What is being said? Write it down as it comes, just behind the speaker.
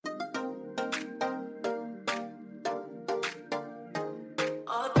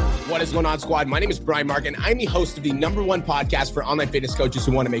What is going on, squad? My name is Brian Mark, and I'm the host of the #1 podcast for online fitness coaches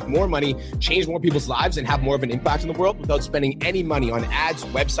who want to make more money, change more people's lives, and have more of an impact in the world without spending any money on ads,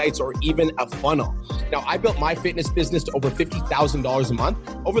 websites, or even a funnel. Now, I built my fitness business to over $50,000 a month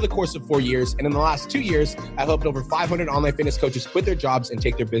over the course of 4 years. And in the last 2 years, I helped over 500 online fitness coaches quit their jobs and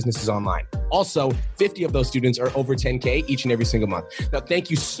take their businesses online. Also, 50 of those students are over 10K each and every single month. Now, thank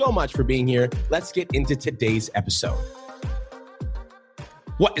you so much for being here. Let's get into today's episode.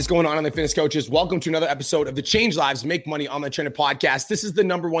 What is going on, online fitness coaches? Welcome to another episode of the Change Lives, Make Money Online Trainer podcast. This is the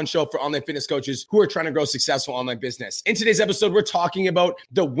 #1 show for online fitness coaches who are trying to grow successful online business. In today's episode, we're talking about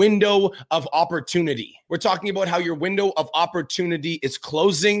the window of opportunity. We're talking about how your window of opportunity is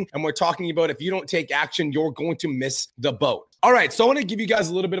closing. And we're talking about if you don't take action, you're going to miss the boat. All right, so I want to give you guys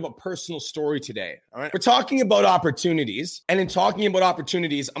a little bit of a personal story today. All right, we're talking about opportunities. And in talking about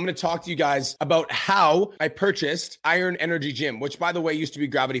opportunities, I'm going to talk to you guys about how I purchased Iron Energy Gym, which, by the way, used to be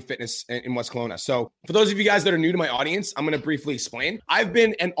Gravity Fitness in West Kelowna. So for those of you guys that are new to my audience, I'm going to briefly explain. I've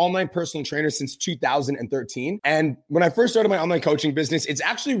been an online personal trainer since 2013. And when I first started my online coaching business, it's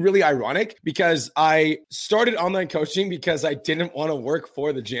actually really ironic because I started online coaching because I didn't want to work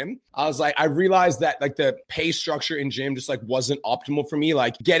for the gym. I realized that like the pay structure in gym just like wasn't optimal for me.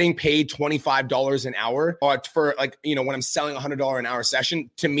 Like getting paid $25 an hour for like, you know, when I'm selling $100 an hour session,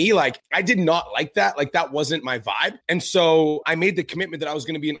 to me, like I did not like that. Like that wasn't my vibe. And so I made the commitment that I was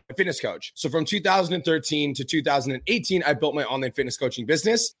going to be a fitness coach. So from 2013 to 2018, I built my online fitness coaching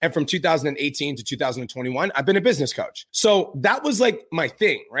business. And from 2018 to 2021, I've been a business coach. So that was like my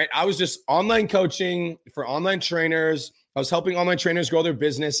thing, right? I was just online coaching for online trainers. I was helping online trainers grow their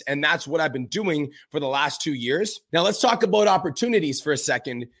business, and that's what I've been doing for the last 2 years. Now, let's talk about opportunities for a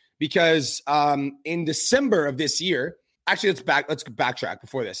second, because in December of this year, actually, let's backtrack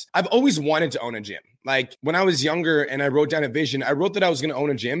before this. I've always wanted to own a gym. Like when I was younger and I wrote down a vision, I wrote that I was going to own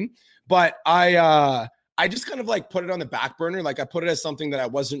a gym, but I just kind of like put it on the back burner. Like I put it as something that I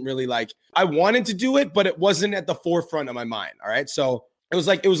wasn't really like, I wanted to do it, but it wasn't at the forefront of my mind. All right. So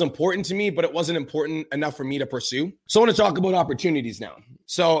it was important to me, but it wasn't important enough for me to pursue. So I want to talk about opportunities now.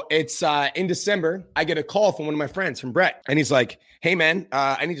 So it's in December, I get a call from one of my friends, from Brett. And he's like, hey man,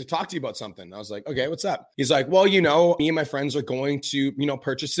 I need to talk to you about something. I was like, okay, what's up? He's like, well, you know, me and my friends are going to, you know,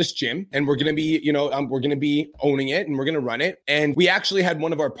 purchase this gym and we're going to be, you know, we're going to be owning it and we're going to run it. And we actually had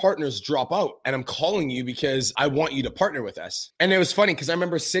one of our partners drop out, and I'm calling you because I want you to partner with us. And it was funny because I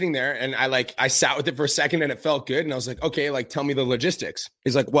remember sitting there and I sat with it for a second and it felt good. And I was like, okay, like tell me the logistics.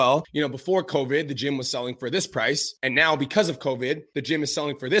 He's like, well, you know, before COVID, the gym was selling for this price. And now because of COVID, the gym is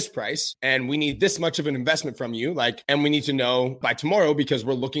selling for this price. And we need this much of an investment from you. Like, and we need to know by tomorrow because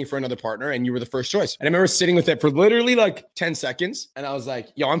we're looking for another partner and you were the first choice. And I remember sitting with it for literally like 10 seconds. And I was like,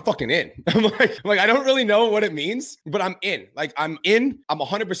 yo, I'm fucking in. I'm like, I don't really know what it means, but I'm in. Like, I'm in. I'm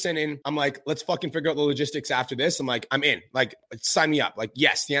 100% in. I'm like, let's fucking figure out the logistics after this. I'm like, I'm in. Like, sign me up. Like,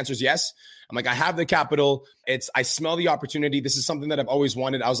 yes, the answer is yes. I'm like, I have the capital. I smell the opportunity. This is something that I've always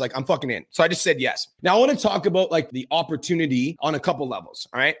wanted. I was like, I'm fucking in. So I just said yes. Now I want to talk about like the opportunity on a couple levels.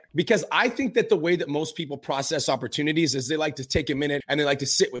 All right. Because I think that the way that most people process opportunities is they like to take a minute and they like to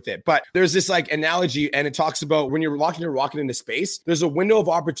sit with it. But there's this like analogy, and it talks about when you're launching your rocket into space, there's a window of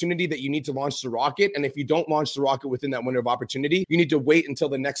opportunity that you need to launch the rocket. And if you don't launch the rocket within that window of opportunity, you need to wait until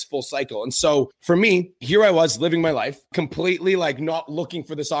the next full cycle. And so for me, here I was living my life completely like not looking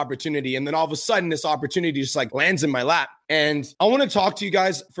for this opportunity. And then all of a sudden this opportunity just like lands in my lap. And I want to talk to you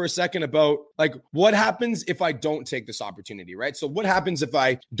guys for a second about like what happens if I don't take this opportunity, right? So what happens if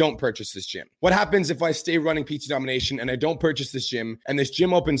I don't purchase this gym? What happens if I stay running PT Domination and I don't purchase this gym, and this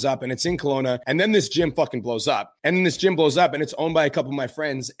gym opens up and it's in Kelowna, and then this gym fucking blows up, and then this gym blows up and it's owned by a couple of my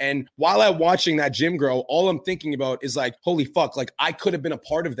friends. And while I'm watching that gym grow, all I'm thinking about is like, holy fuck, like I could have been a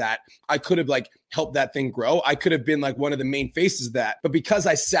part of that. I could have like helped that thing grow. I could have been like one of the main faces of that. But because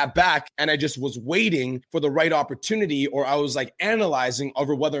I sat back and I just was waiting for the right opportunity, or I was like analyzing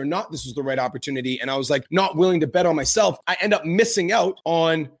over whether or not this was the right opportunity, and I was like not willing to bet on myself, I end up missing out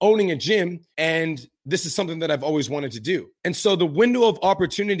on owning a gym. And this is something that I've always wanted to do. And so the window of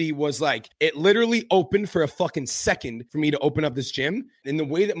opportunity was like, it literally opened for a fucking second for me to open up this gym. And the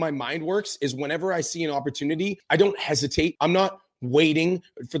way that my mind works is whenever I see an opportunity, I don't hesitate. I'm not waiting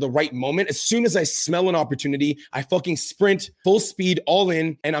for the right moment. As soon as I smell an opportunity, I fucking sprint full speed all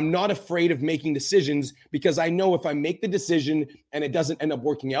in, and I'm not afraid of making decisions because I know if I make the decision and it doesn't end up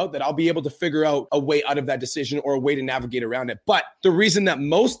working out, that I'll be able to figure out a way out of that decision or a way to navigate around it. But the reason that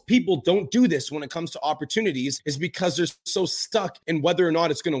most people don't do this when it comes to opportunities is because they're so stuck in whether or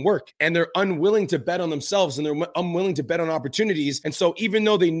not it's going to work, and they're unwilling to bet on themselves, and they're unwilling to bet on opportunities. And so even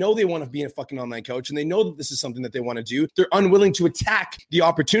though they know they want to be a fucking online coach and they know that this is something that they want to do, they're unwilling to attack the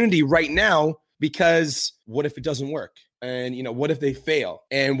opportunity right now, because what if it doesn't work? And, what if they fail?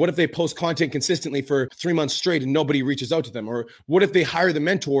 And what if they post content consistently for 3 months straight and nobody reaches out to them? Or what if they hire the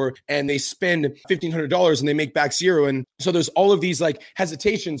mentor and they spend $1,500 and they make back zero? And so there's all of these like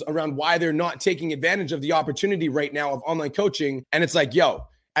hesitations around why they're not taking advantage of the opportunity right now of online coaching. And it's like,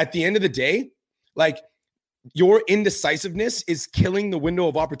 at the end of the day, like, your indecisiveness is killing the window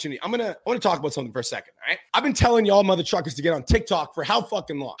of opportunity. I want to talk about something for a second, all right? I've been telling y'all mother truckers to get on TikTok for how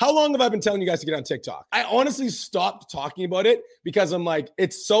fucking long? How long have I been telling you guys to get on TikTok? I honestly stopped talking about it because I'm like,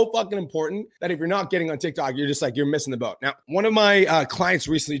 it's so fucking important that if you're not getting on TikTok, you're just like, you're missing the boat. Now, one of my clients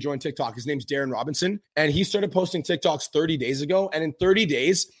recently joined TikTok. His name's Darren Robinson, and he started posting TikToks 30 days ago. And in 30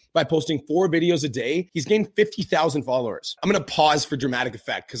 days, by posting 4 videos a day, he's gained 50,000 followers. I'm going to pause for dramatic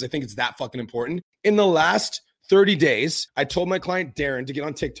effect because I think it's that fucking important. In the last 30 days, I told my client Darren to get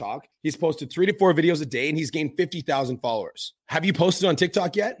on TikTok. He's posted 3 to 4 videos a day and he's gained 50,000 followers. Have you posted on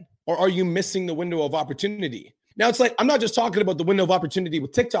TikTok yet? Or are you missing the window of opportunity? Now, it's like, I'm not just talking about the window of opportunity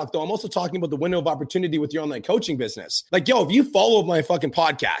with TikTok, though. I'm also talking about the window of opportunity with your online coaching business. Like, if you follow my fucking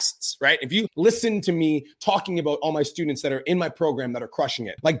podcasts, right? If you listen to me talking about all my students that are in my program that are crushing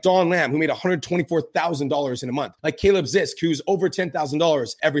it, like Don Lamb, who made $124,000 in a month, like Caleb Zisk, who's over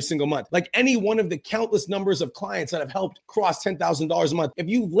 $10,000 every single month, like any one of the countless numbers of clients that have helped cross $10,000 a month. If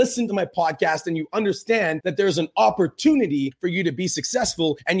you listen to my podcast and you understand that there's an opportunity for you to be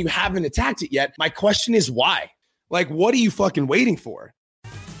successful and you haven't attacked it yet, my question is why? Like, what are you fucking waiting for?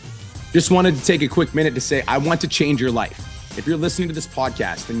 Just wanted to take a quick minute to say, I want to change your life. If you're listening to this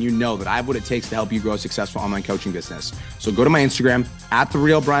podcast, then you know that I have what it takes to help you grow a successful online coaching business. So go to my Instagram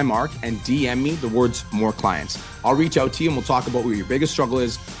 @TheRealBrianMark and DM me the words "more clients." I'll reach out to you and we'll talk about what your biggest struggle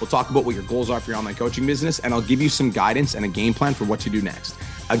is. We'll talk about what your goals are for your online coaching business, and I'll give you some guidance and a game plan for what to do next.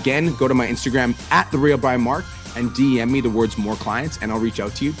 Again, go to my Instagram @TheRealBrianMark and DM me the words "more clients," and I'll reach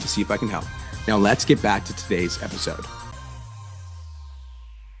out to you to see if I can help. Now let's get back to today's episode.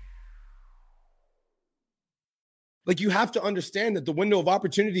 Like, you have to understand that the window of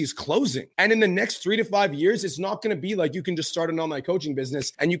opportunity is closing. And in the next 3 to 5 years, it's not going to be like you can just start an online coaching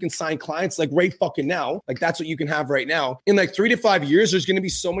business and you can sign clients like right fucking now. Like, that's what you can have right now. In like 3 to 5 years, there's going to be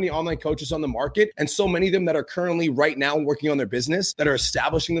so many online coaches on the market, and so many of them that are currently right now working on their business, that are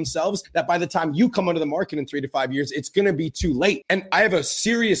establishing themselves, that by the time you come onto the market in 3 to 5 years, it's going to be too late. And I have a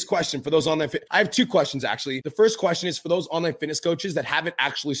serious question for those online I have 2 questions, actually. The first question is for those online fitness coaches that haven't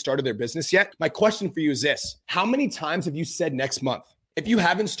actually started their business yet. My question for you is this: how many times have you said next month? If you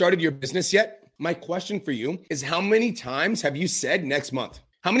haven't started your business yet, my question for you is, how many times have you said next month?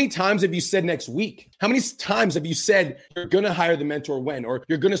 How many times have you said next week? How many times have you said you're going to hire the mentor when, or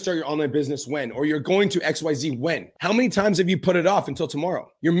you're going to start your online business when, or you're going to XYZ when? How many times have you put it off until tomorrow?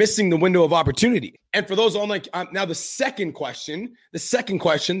 You're missing the window of opportunity. And for those online, now the second question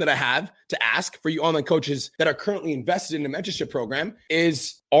that I have to ask for you online coaches that are currently invested in a mentorship program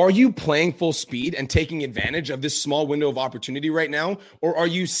is, are you playing full speed and taking advantage of this small window of opportunity right now? Or are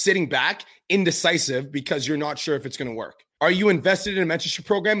you sitting back indecisive because you're not sure if it's going to work? Are you invested in a mentorship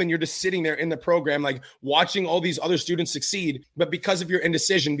program and you're just sitting there in the program, like watching all these other students succeed, but because of your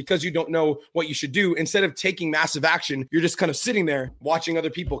indecision, because you don't know what you should do, instead of taking massive action, you're just kind of sitting there watching other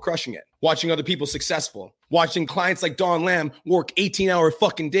people crushing it, watching other people successful, watching clients like Don Lamb work 18-hour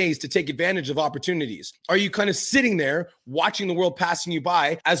fucking days to take advantage of opportunities? Are you kind of sitting there watching the world passing you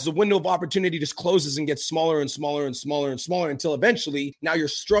by as the window of opportunity just closes and gets smaller and smaller and smaller and smaller until eventually now you're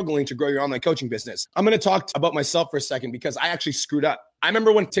struggling to grow your online coaching business? I'm going to talk about myself for a second because I actually screwed up. I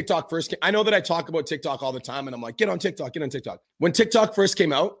remember when TikTok first came. I know that I talk about TikTok all the time and I'm like, get on TikTok, get on TikTok. When TikTok first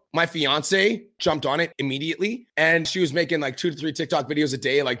came out, my fiance jumped on it immediately and she was making like 2 to 3 TikTok videos a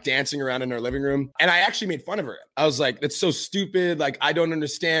day, like dancing around in her living room. And I actually made fun of her. I was like, that's so stupid. Like, I don't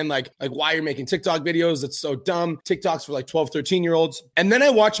understand like why you're making TikTok videos. That's so dumb. TikTok's for like 12, 13-year-olds. And then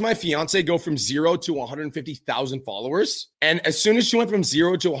I watched my fiance go from 0 to 150,000 followers. And as soon as she went from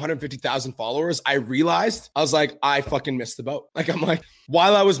 0 to 150,000 followers, I realized, I was like, I fucking missed the boat. Like, I'm like,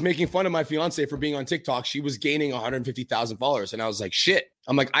 while I was making fun of my fiance for being on TikTok, she was gaining 150,000 followers. And I was like, shit.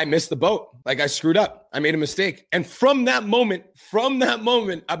 I'm like, I missed the boat. Like, I screwed up. I made a mistake. And from that moment,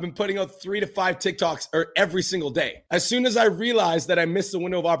 I've been putting out 3 to 5 TikToks every single day. As soon as I realized that I missed the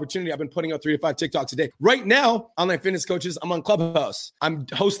window of opportunity, I've been putting out 3 to 5 TikToks a day. Right now, online fitness coaches, I'm on Clubhouse. I'm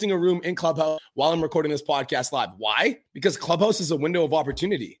hosting a room in Clubhouse while I'm recording this podcast live. Why? Because Clubhouse is a window of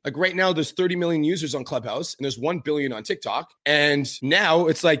opportunity. Like right now, there's 30 million users on Clubhouse and there's 1 billion on TikTok. And now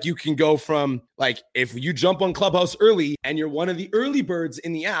it's like you can go from like, if you jump on Clubhouse early and you're one of the early birds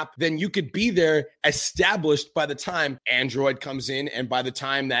in the app, then you could be there established by the time Android comes in and by the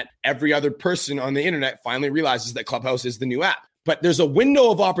time that every other person on the internet finally realizes that Clubhouse is the new app. But there's a window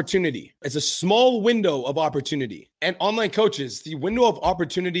of opportunity. It's a small window of opportunity. And online coaches, the window of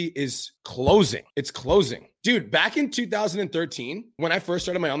opportunity is closing. It's closing. Dude, back in 2013, when I first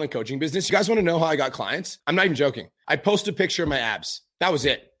started my online coaching business, you guys want to know how I got clients? I'm not even joking. I post a picture of my abs. That was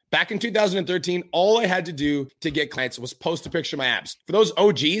it. Back in 2013, all I had to do to get clients was post a picture of my abs. For those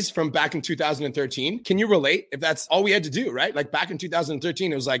OGs from back in 2013, can you relate if that's all we had to do, right? Like back in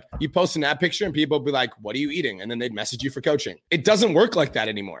 2013, it was like you post an ab picture and people would be like, what are you eating? And then they'd message you for coaching. It doesn't work like that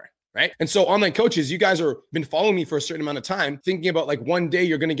anymore. Right. And so online coaches, you guys are been following me for a certain amount of time, thinking about like one day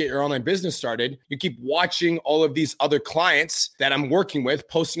you're going to get your online business started. You keep watching all of these other clients that I'm working with,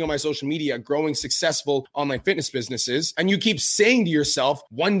 posting on my social media, growing successful online fitness businesses. And you keep saying to yourself,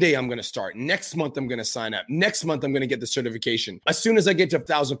 one day I'm going to start. Next month, I'm going to sign up. Next month, I'm going to get the certification. As soon as I get to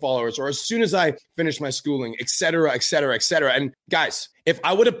 1,000 followers or as soon as I finish my schooling, et cetera, et cetera, et cetera. And guys, if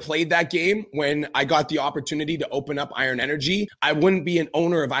I would have played that game when I got the opportunity to open up Iron Energy, I wouldn't be an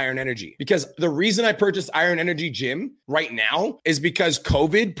owner of Iron Energy. Because the reason I purchased Iron Energy Gym right now is because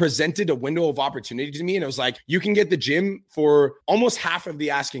COVID presented a window of opportunity to me. And it was like, you can get the gym for almost half of the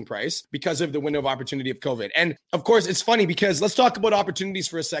asking price because of the window of opportunity of COVID. And of course, it's funny because let's talk about opportunities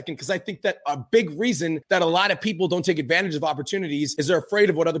for a second, because I think that a big reason that a lot of people don't take advantage of opportunities is they're afraid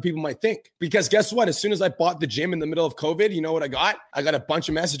of what other people might think. Because guess what? As soon as I bought the gym in the middle of COVID, you know what I got? I got a bunch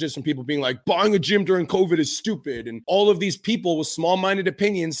of messages from people being like, buying a gym during COVID is stupid. And all of these people with small-minded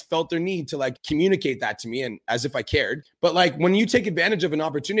opinions felt their need to like communicate that to me, and as if I cared. But like when you take advantage of an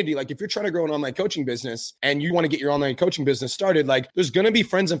opportunity, like if you're trying to grow an online coaching business and you want to get your online coaching business started, like there's going to be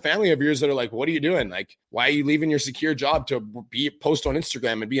friends and family of yours that are like, what are you doing? Like, why are you leaving your secure job to post on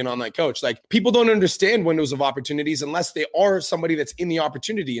Instagram and be an online coach? Like people don't understand windows of opportunities unless they are somebody that's in the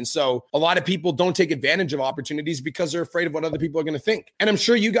opportunity. And so a lot of people don't take advantage of opportunities because they're afraid of what other people are going to think. And I'm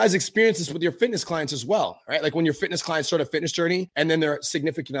sure you guys experience this with your fitness clients as well, right? Like when your fitness clients start a fitness journey and then their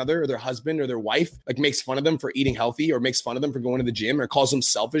significant other or their husband or their wife like makes fun of them for eating healthy or makes fun of them for going to the gym or calls them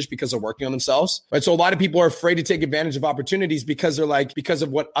selfish because they're working on themselves, right? So a lot of people are afraid to take advantage of opportunities because they're like, because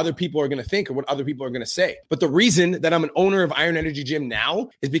of what other people are going to think or what other people are going to say. But the reason that I'm an owner of Iron Energy Gym now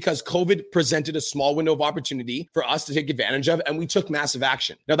is because COVID presented a small window of opportunity for us to take advantage of, and we took massive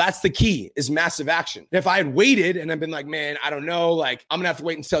action. Now that's the key, is massive action. And if I had waited and I've been like, man, I don't know, like I'm gonna have to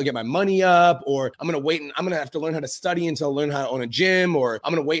wait until I get my money up, or I'm gonna wait and I'm gonna have to learn how to study until I learn how to own a gym, or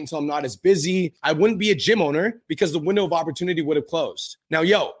I'm gonna wait until I'm not as busy, I wouldn't be a gym owner because the window of opportunity would have closed. Now,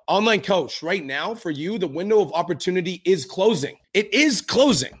 online coach, right now for you, the window of opportunity is closing. It is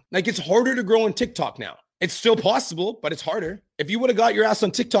closing. Like it's harder to grow on TikTok now. It's still possible, but it's harder. If you would have got your ass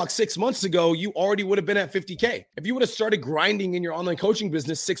on TikTok 6 months ago, you already would have been at 50K. If you would have started grinding in your online coaching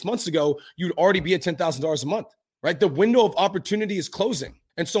business 6 months ago, you'd already be at $10,000 a month, right? The window of opportunity is closing.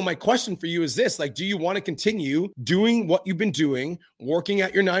 And so my question for you is this, like, do you want to continue doing what you've been doing, working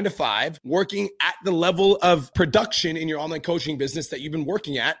at your 9 to 5, working at the level of production in your online coaching business that you've been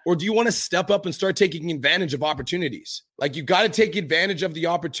working at? Or do you want to step up and start taking advantage of opportunities? Like you got to take advantage of the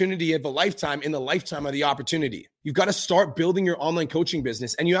opportunity of a lifetime in the lifetime of the opportunity. You've got to start building your online coaching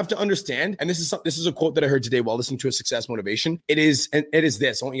business. And you have to understand, and this is a quote that I heard today while listening to a Success Motivation. It is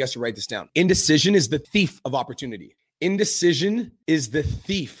this. I want you guys to write this down. Indecision is the thief of opportunity. Indecision is the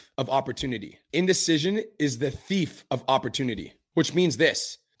thief of opportunity. Indecision is the thief of opportunity, which means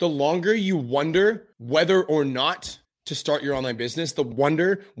this: the longer you wonder whether or not to start your online business, the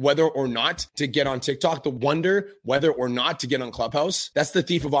wonder whether or not to get on TikTok, the wonder whether or not to get on Clubhouse, that's the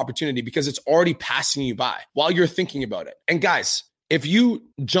thief of opportunity, because it's already passing you by while you're thinking about it. And guys, if you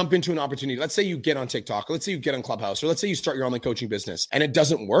jump into an opportunity, let's say you get on TikTok, let's say you get on Clubhouse, or let's say you start your online coaching business and it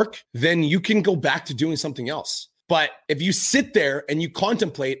doesn't work, then you can go back to doing something else. But if you sit there and you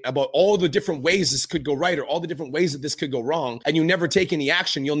contemplate about all the different ways this could go right or all the different ways that this could go wrong, and you never take any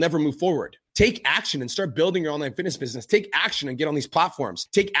action, you'll never move forward. Take action and start building your online fitness business. Take action and get on these platforms.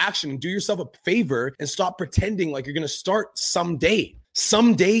 Take action and do yourself a favor and stop pretending like you're going to start someday.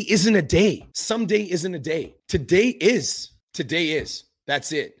 Someday isn't a day. Someday isn't a day. Today is. Today is.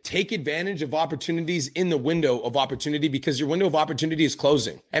 That's it. Take advantage of opportunities in the window of opportunity, because your window of opportunity is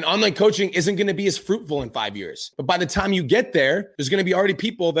closing. And online coaching isn't going to be as fruitful in 5 years. But by the time you get there, there's going to be already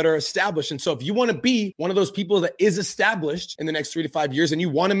people that are established. And so if you want to be one of those people that is established in the next 3 to 5 years and you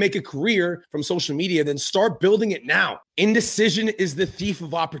want to make a career from social media, then start building it now. Indecision is the thief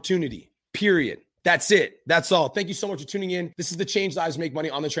of opportunity, period. That's it. That's all. Thank you so much for tuning in. This is the Change Lives Make Money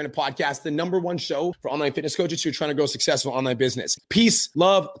Online Training Podcast, the number one show for online fitness coaches who are trying to grow successful online business. Peace,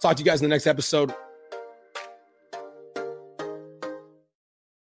 love. I'll talk to you guys in the next episode.